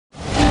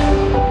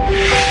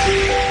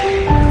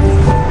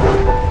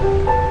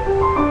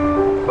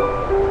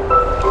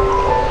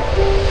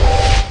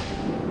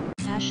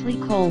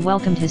Cole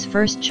welcomed his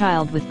first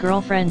child with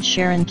girlfriend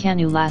Sharon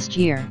Canu last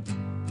year.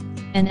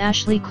 And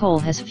Ashley Cole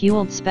has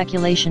fueled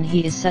speculation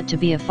he is set to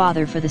be a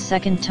father for the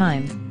second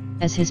time,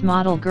 as his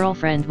model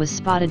girlfriend was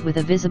spotted with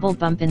a visible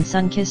bump in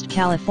sun-kissed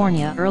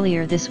California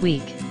earlier this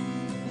week.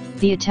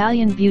 The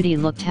Italian beauty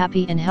looked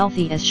happy and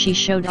healthy as she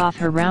showed off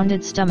her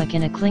rounded stomach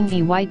in a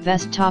clingy white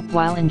vest top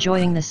while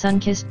enjoying the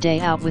sun-kissed day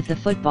out with the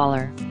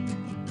footballer.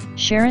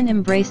 Sharon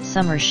embraced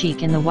summer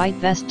chic in the white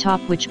vest top,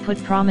 which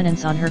put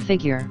prominence on her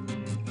figure.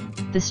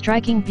 The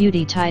striking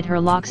beauty tied her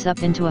locks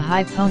up into a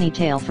high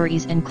ponytail for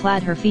ease and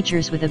clad her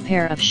features with a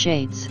pair of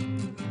shades.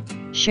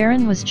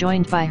 Sharon was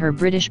joined by her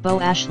British beau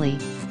Ashley,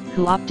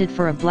 who opted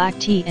for a black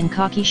tee and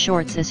khaki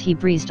shorts as he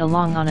breezed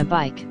along on a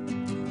bike.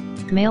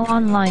 Mail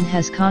Online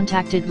has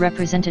contacted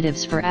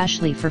representatives for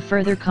Ashley for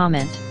further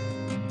comment.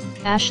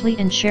 Ashley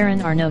and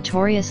Sharon are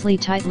notoriously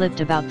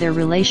tight-lipped about their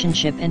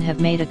relationship and have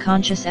made a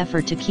conscious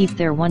effort to keep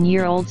their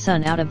one-year-old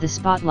son out of the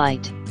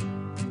spotlight.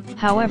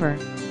 However,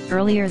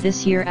 earlier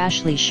this year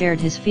Ashley shared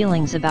his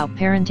feelings about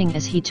parenting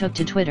as he took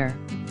to Twitter.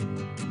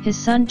 His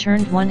son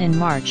turned 1 in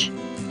March,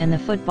 and the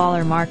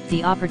footballer marked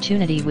the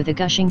opportunity with a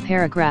gushing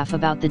paragraph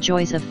about the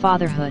joys of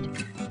fatherhood,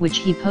 which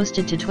he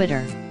posted to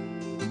Twitter.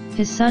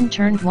 His son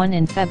turned 1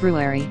 in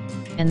February,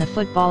 and the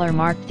footballer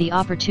marked the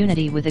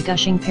opportunity with a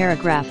gushing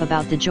paragraph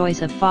about the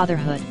joys of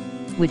fatherhood,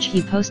 which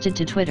he posted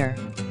to Twitter.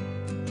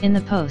 In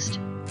the post,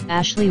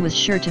 Ashley was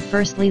sure to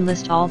firstly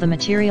list all the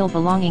material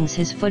belongings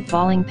his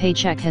footballing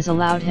paycheck has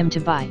allowed him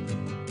to buy.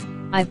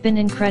 "I've been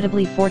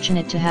incredibly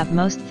fortunate to have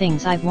most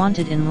things I've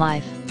wanted in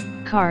life: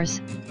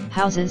 cars,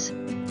 houses,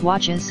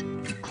 watches,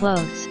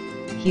 clothes,"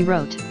 he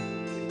wrote.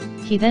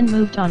 He then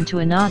moved on to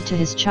a nod to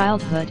his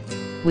childhood,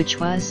 which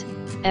was,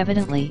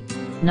 evidently,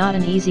 not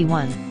an easy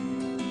one.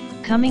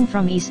 Coming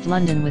from East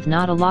London with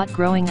not a lot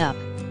growing up,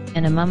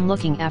 and a mum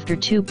looking after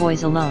 2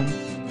 boys alone,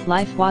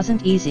 life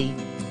wasn't easy.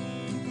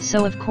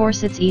 So of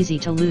course it's easy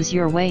to lose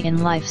your way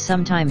in life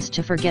sometimes,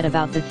 to forget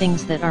about the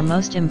things that are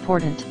most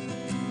important.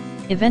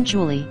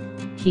 Eventually,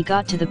 he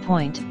got to the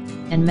point,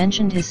 and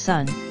mentioned his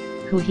son,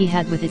 who he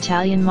had with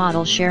Italian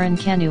model Sharon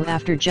Canu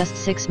after just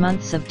 6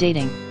 months of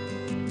dating.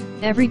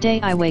 "Every day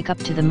I wake up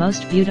to the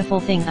most beautiful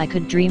thing I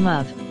could dream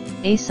of,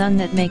 a son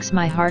that makes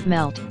my heart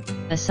melt,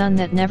 a son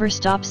that never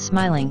stops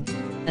smiling,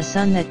 a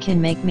son that can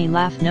make me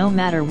laugh no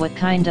matter what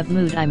kind of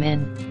mood I'm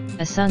in,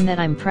 a son that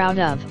I'm proud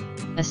of,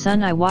 a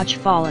son I watch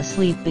fall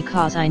asleep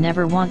because I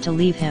never want to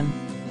leave him,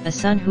 a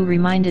son who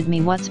reminded me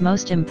what's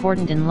most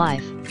important in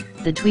life,"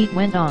 the tweet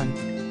went on.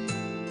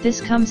 This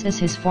comes as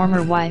his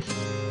former wife,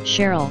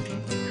 Cheryl,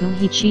 whom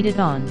he cheated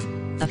on,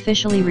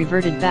 officially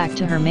reverted back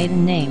to her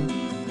maiden name,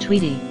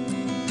 Tweety.